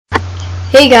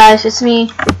Hey guys, it's me,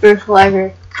 Bird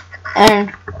Flagger,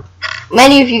 and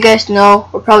many of you guys know,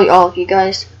 or probably all of you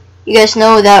guys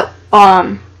know that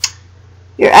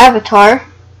your avatar,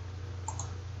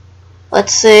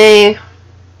 let's say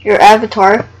your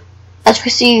avatar, as you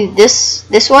can see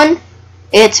this one,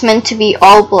 it's meant to be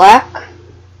all black,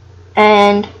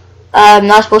 and I'm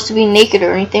not supposed to be naked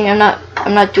or anything. I'm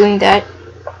not doing that.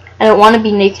 I don't want to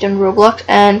be naked in Roblox.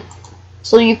 And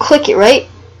so you click it, right?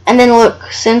 And then look,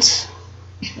 since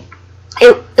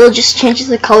it'll just change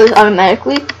the colors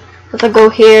automatically. If I go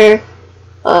here,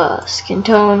 skin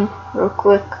tone, real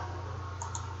quick,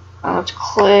 let's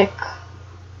click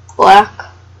black,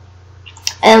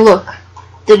 and look,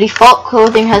 the default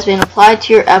clothing has been applied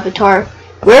to your avatar.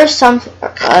 Where's some,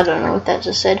 I don't know what that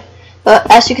just said, but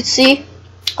as you can see,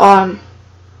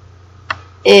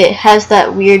 it has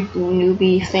that weird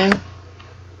newbie thing,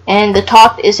 and the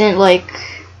top isn't like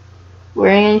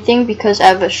wearing anything because I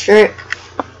have a shirt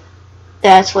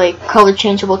that's like color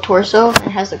changeable torso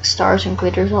and has like stars and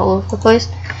glitters all over the place.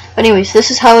 But anyways,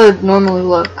 this is how it would normally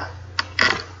look.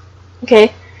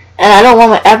 Okay, and I don't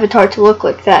want my avatar to look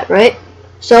like that, right?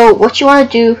 So what you want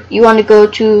to do, you want to go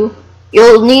to,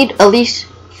 you'll need at least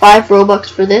 5 Robux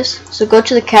for this. So go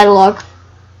to the catalog,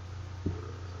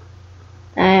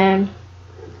 and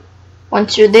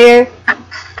once you're there,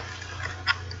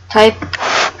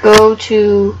 go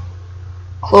to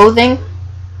clothing,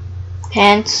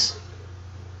 pants,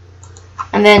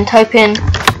 and then type in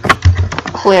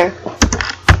clear,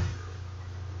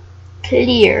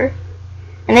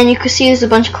 and then you can see there's a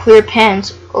bunch of clear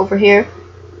pants over here.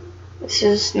 This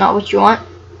is not what you want,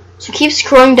 so keep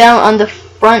scrolling down on the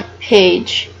front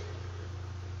page.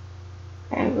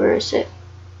 And where is it?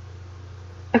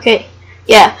 Okay,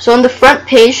 yeah, so on the front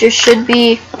page there'll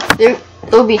be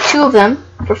 2 of them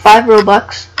for 5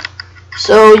 Robux,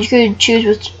 so you could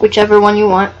choose whichever one you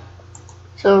want.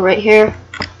 So right here,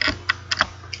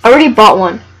 I already bought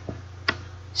one,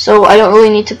 so I don't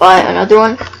really need to buy another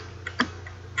one.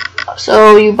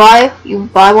 So you buy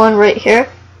one right here,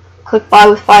 click buy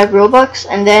with 5 Robux,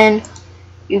 and then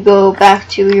you go back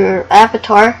to your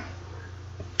avatar,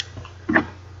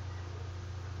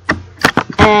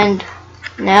 and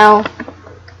now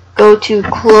go to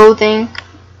clothing,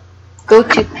 go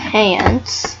to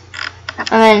pants, and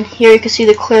then here you can see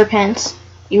the clear pants.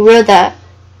 You wear that,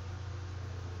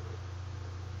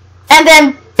 and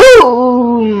then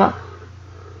boom!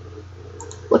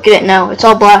 Look at it now, it's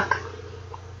all black.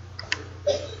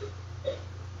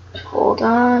 Hold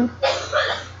on.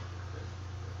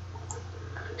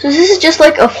 So this is just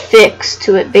like a fix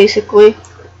to it, basically,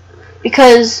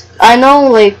 because I know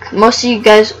like most of you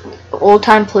guys, old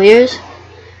time players,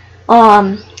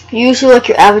 usually like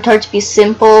your avatar to be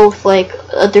simple with like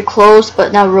other clothes,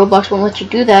 but now Roblox won't let you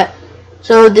do that.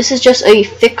 So this is just a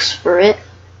fix for it,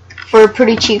 for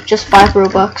pretty cheap, just 5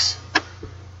 Robux.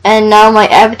 And now my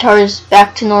avatar is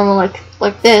back to normal,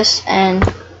 like this, and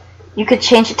you could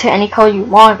change it to any color you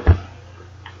want.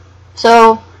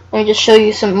 So let me just show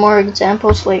you some more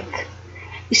examples. Like,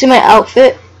 you see my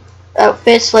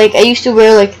outfits, like I used to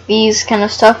wear like these kind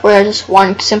of stuff where I just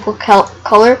want simple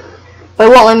color, but it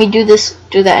won't let me do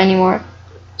that anymore.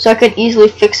 So I could easily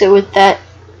fix it with that.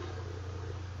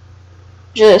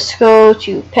 Just go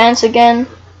to pants again,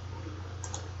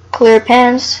 clear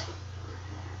pants,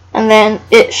 and then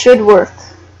it should work.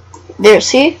 There,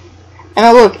 see? And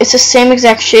now look, it's the same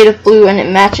exact shade of blue and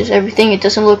it matches everything. It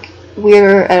doesn't look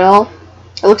weirder at all.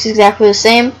 It looks exactly the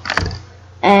same.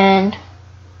 And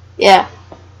yeah,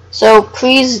 so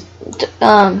please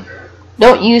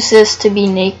don't use this to be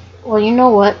naked. Well, you know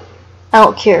what? I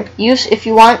don't care. If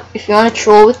you want to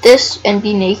troll with this and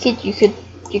be naked, you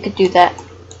could do that.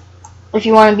 If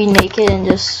you want to be naked and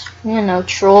just, you know,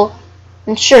 troll,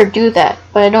 then sure, do that.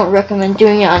 But I don't recommend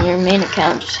doing it on your main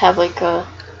account. Just have like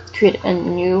create a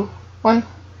new one.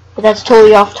 But that's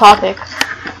totally off topic.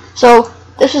 So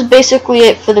this was basically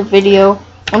it for the video.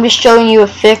 I'm just showing you a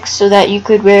fix so that you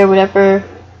could wear whatever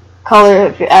color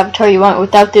of your avatar you want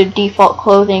without the default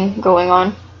clothing going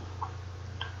on.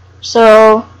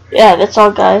 So yeah, that's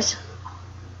all, guys.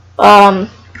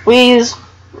 Please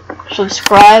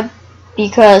subscribe,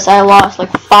 because I lost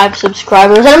like 5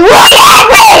 subscribers and I'm really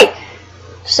angry!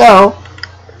 So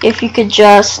if you could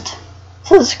just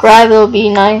subscribe, it'll be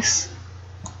nice,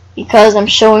 because I'm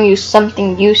showing you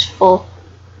something useful.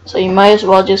 So you might as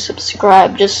well just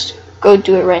subscribe. Just go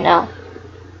do it right now.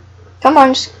 Come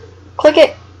on, just click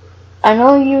it. I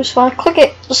know you just want to click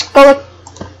it. Just go like,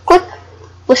 click.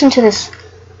 Listen to this.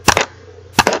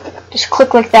 Just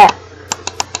click like that.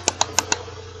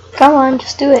 Come on,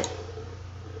 just do it.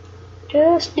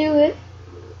 Just do it.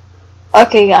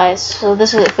 Okay guys, so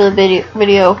this is it for the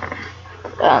video.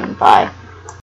 Bye.